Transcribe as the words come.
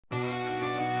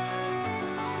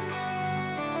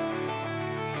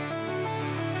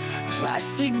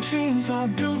Plastic dreams are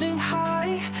building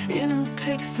high in a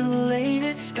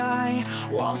pixelated sky.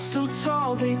 Walls so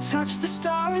tall they touch the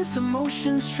stars,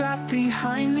 emotions trapped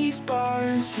behind these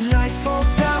bars. Night falls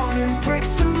down in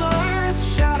bricks and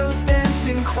blurs, shadows dance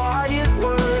in quiet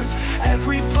words.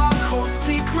 Every block holds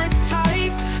secrets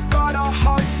tight, guard our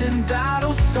hearts in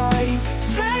battle sight.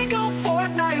 Lego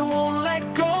Fortnite won't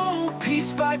let go,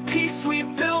 piece by piece we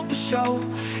build the show.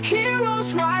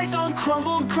 Heroes rise on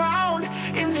crumbled ground,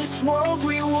 in this world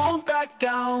we won't back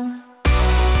down.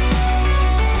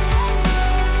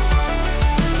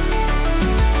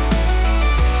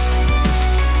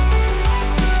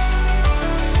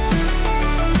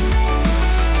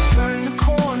 Turn the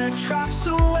corner, traps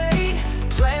away,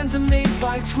 plans are made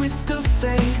by twist of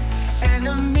fate.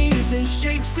 Enemies in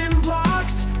shapes and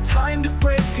blocks, time to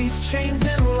break these chains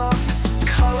and locks.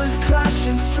 Colors clash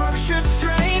and structures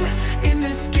strain, in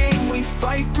this game we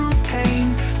fight through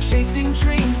pain. Chasing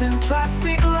dreams in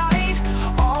plastic light,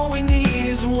 all we need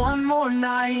is one more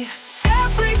night.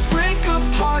 Every brick a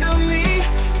part of me,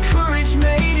 courage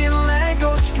made in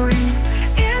Legos free.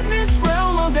 In this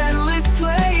realm of endless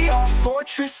play, our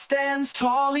fortress stands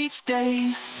tall each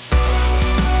day.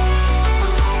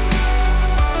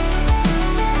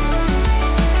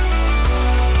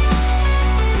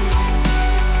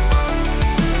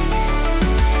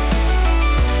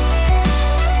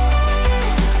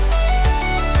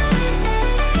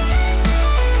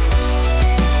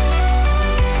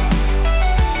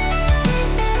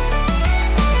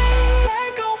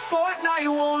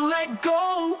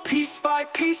 Piece by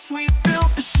piece we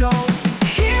built the show.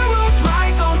 Heroes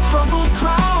rise on crumbled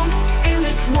ground, in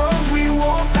this world we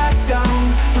won't back down.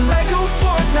 Lego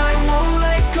Fortnite won't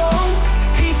let go,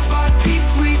 piece by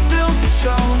piece we built the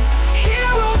show.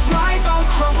 Heroes rise on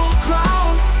crumbled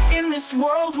ground, in this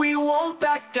world we won't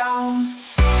back down.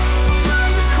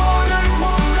 Turn the corner,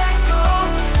 won't let go,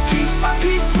 piece by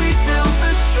piece we built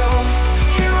the show.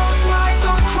 Heroes rise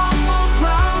on crumbled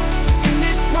ground, in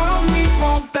this world we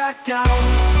won't back down.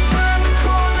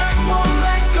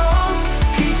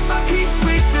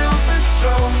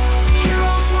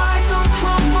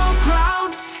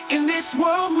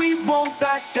 World we won't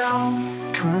back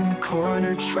down. Turn the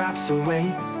corner, traps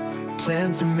away,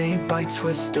 plans are made by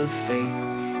twist of fate.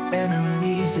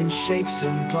 Enemies in shapes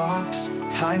and blocks,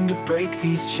 time to break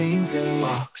these chains and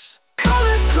locks.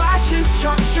 Colors clash and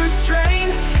structures strain,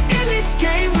 in this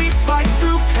game we fight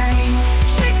through pain.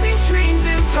 Chasing dreams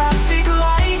in plastic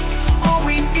light, all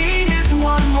we need is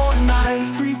one more night.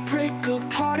 Every brick a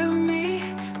part of me,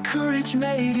 courage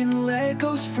made in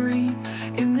Legos free.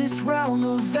 In this realm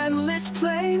of endless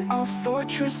play, our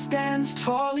fortress stands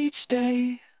tall each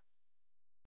day.